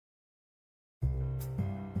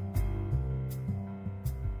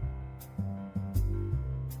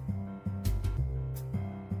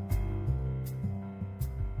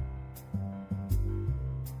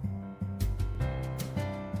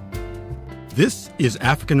This is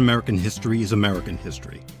African American History is American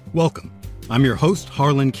History. Welcome. I'm your host,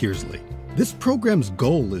 Harlan Kearsley. This program's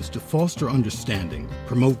goal is to foster understanding,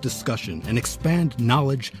 promote discussion, and expand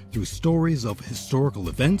knowledge through stories of historical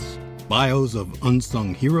events, bios of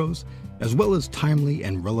unsung heroes, as well as timely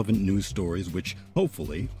and relevant news stories which,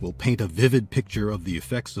 hopefully, will paint a vivid picture of the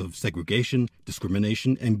effects of segregation,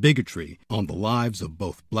 discrimination, and bigotry on the lives of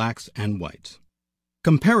both blacks and whites.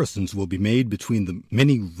 Comparisons will be made between the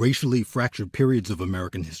many racially fractured periods of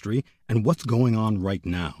American history and what's going on right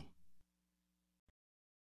now.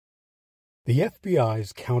 The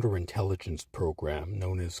FBI's counterintelligence program,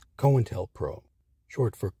 known as COINTELPRO,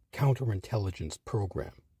 short for Counterintelligence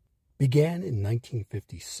Program, began in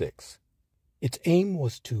 1956. Its aim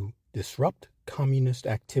was to disrupt communist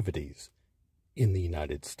activities in the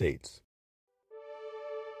United States.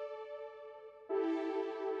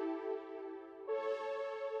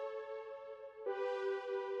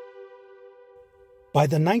 By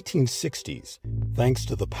the 1960s, thanks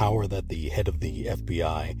to the power that the head of the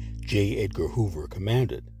FBI, J. Edgar Hoover,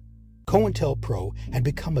 commanded, COINTELPRO had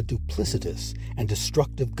become a duplicitous and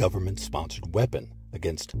destructive government-sponsored weapon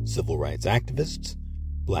against civil rights activists,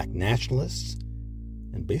 black nationalists,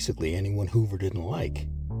 and basically anyone Hoover didn't like.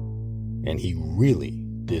 And he really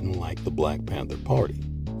didn't like the Black Panther Party.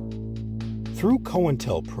 Through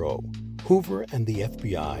COINTELPRO, Hoover and the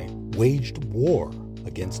FBI waged war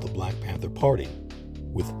against the Black Panther Party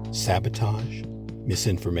with sabotage,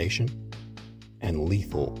 misinformation, and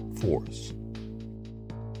lethal force.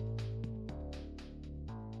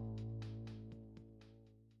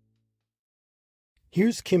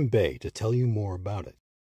 Here's Kim Bay to tell you more about it.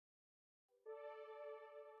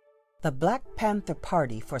 The Black Panther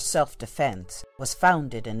Party for Self-Defense was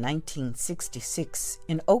founded in 1966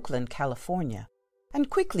 in Oakland, California, and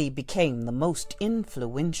quickly became the most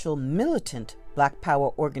influential militant Black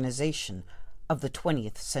Power organization of the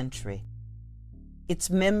 20th century. Its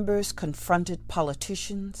members confronted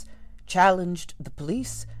politicians, challenged the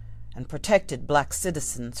police, and protected black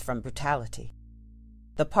citizens from brutality.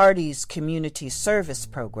 The party's community service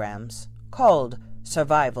programs, called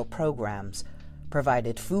survival programs,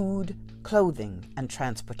 provided food, clothing, and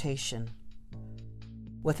transportation.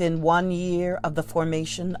 Within 1 year of the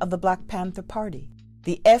formation of the Black Panther Party,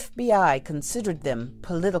 the FBI considered them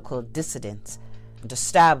political dissidents and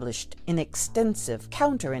established an extensive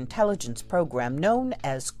counterintelligence program known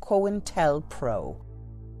as COINTELPRO.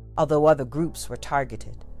 Although other groups were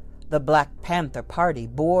targeted, the Black Panther Party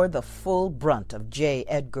bore the full brunt of J.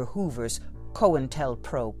 Edgar Hoover's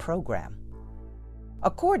COINTELPRO program.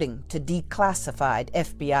 According to declassified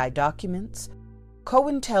FBI documents,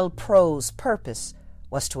 COINTELPRO's purpose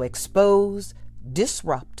was to expose,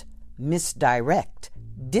 disrupt, misdirect,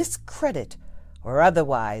 discredit, or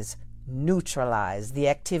otherwise neutralize the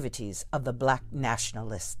activities of the black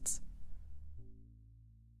nationalists.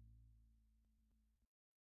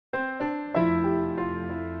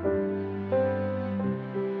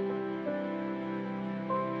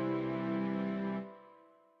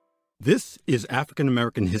 This is African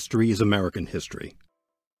American History is American History.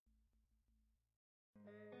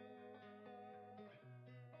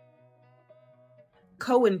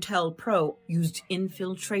 COINTELPRO used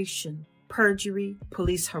infiltration, perjury,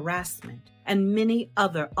 police harassment, and many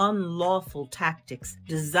other unlawful tactics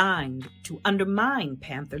designed to undermine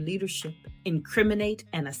Panther leadership, incriminate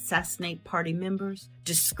and assassinate party members,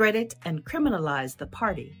 discredit and criminalize the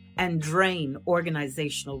party, and drain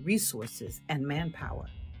organizational resources and manpower.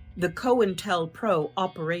 The COINTELPRO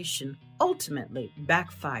operation ultimately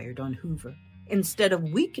backfired on Hoover. Instead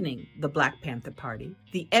of weakening the Black Panther Party,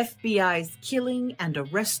 the FBI's killing and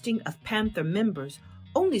arresting of Panther members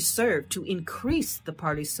only served to increase the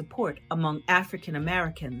party's support among African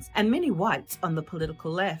Americans and many whites on the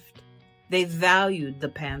political left. They valued the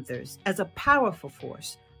Panthers as a powerful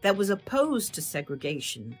force that was opposed to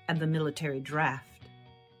segregation and the military draft.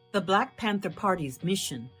 The Black Panther Party's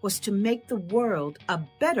mission was to make the world a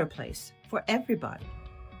better place for everybody.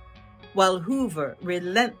 While Hoover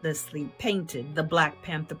relentlessly painted the Black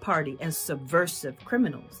Panther Party as subversive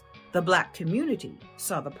criminals, the black community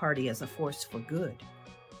saw the party as a force for good.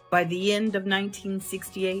 By the end of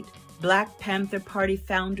 1968, Black Panther Party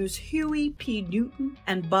founders Huey P. Newton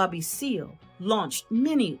and Bobby Seale launched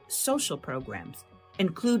many social programs,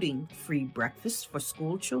 including free breakfast for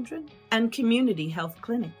school children and community health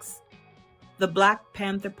clinics. The Black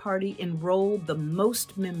Panther Party enrolled the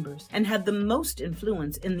most members and had the most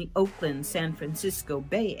influence in the Oakland, San Francisco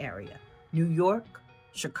Bay Area, New York,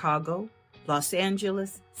 Chicago, Los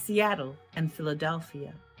Angeles, Seattle, and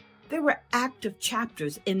Philadelphia. There were active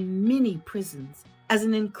chapters in many prisons as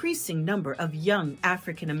an increasing number of young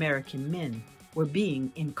African American men were being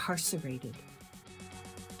incarcerated.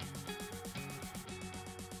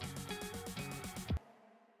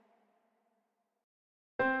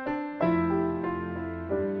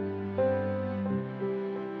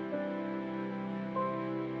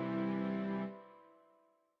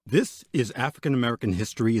 This is African American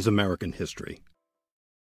History is American History.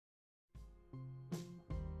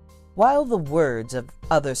 While the words of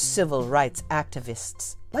other civil rights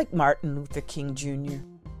activists like Martin Luther King Jr.,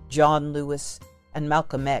 John Lewis, and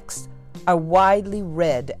Malcolm X are widely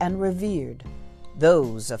read and revered,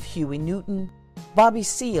 those of Huey Newton, Bobby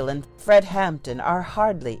Seale, and Fred Hampton are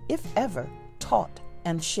hardly, if ever, taught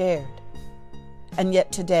and shared. And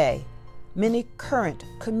yet today, many current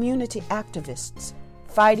community activists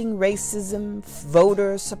fighting racism,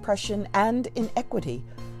 voter suppression, and inequity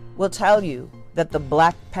will tell you that the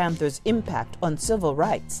Black Panthers' impact on civil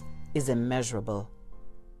rights is immeasurable.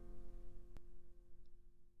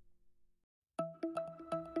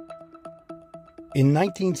 In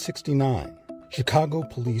 1969, Chicago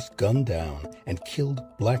police gunned down and killed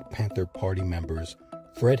Black Panther Party members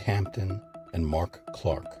Fred Hampton and Mark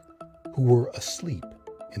Clark, who were asleep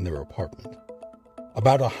in their apartment.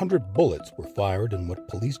 About 100 bullets were fired in what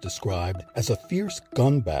police described as a fierce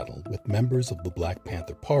gun battle with members of the Black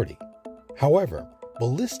Panther Party. However,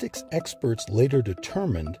 ballistics experts later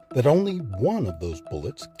determined that only one of those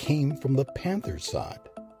bullets came from the Panthers' side.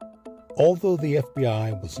 Although the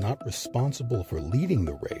FBI was not responsible for leading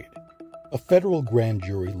the raid, a federal grand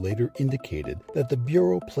jury later indicated that the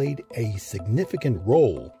Bureau played a significant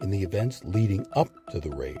role in the events leading up to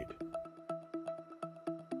the raid.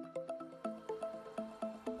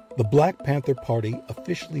 The Black Panther Party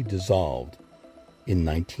officially dissolved in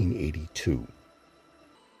 1982.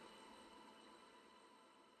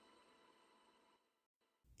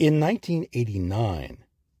 In 1989,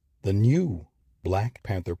 the new Black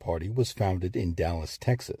Panther Party was founded in Dallas,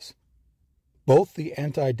 Texas. Both the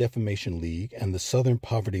Anti-Defamation League and the Southern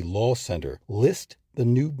Poverty Law Center list the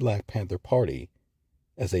new Black Panther Party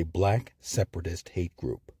as a black separatist hate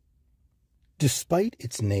group. Despite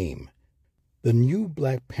its name, the new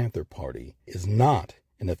Black Panther Party is not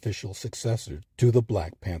an official successor to the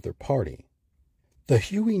Black Panther Party. The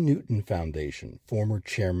Huey Newton Foundation, former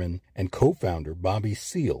chairman and co-founder Bobby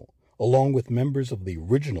Seale, along with members of the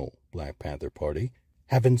original Black Panther Party,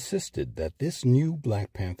 have insisted that this new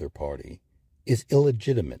Black Panther Party is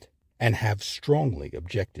illegitimate and have strongly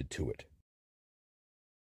objected to it.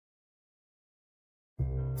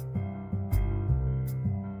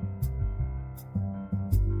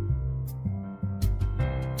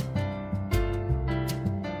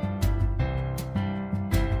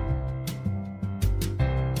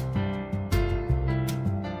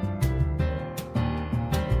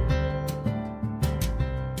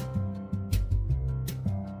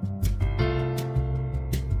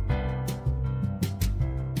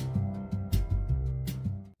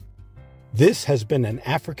 This has been an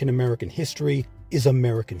African American History is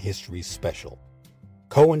American History special.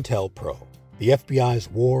 COINTELPRO, the FBI's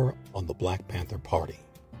War on the Black Panther Party.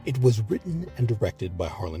 It was written and directed by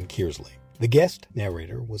Harlan Kearsley. The guest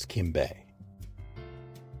narrator was Kim Bay.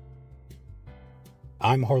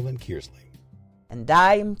 I'm Harlan Kearsley. And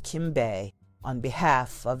I'm Kim Bay. On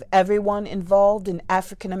behalf of everyone involved in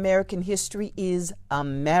African American history is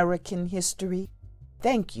American history.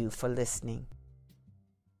 Thank you for listening.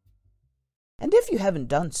 And if you haven't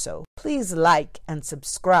done so, please like and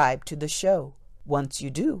subscribe to the show. Once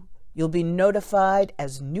you do, you'll be notified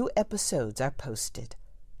as new episodes are posted.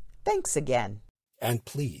 Thanks again. And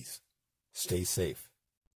please, stay safe.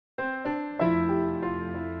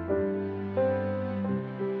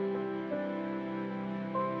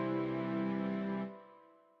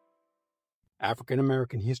 African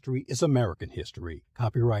American History is American History.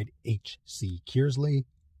 Copyright H.C. Kearsley,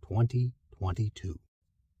 2022.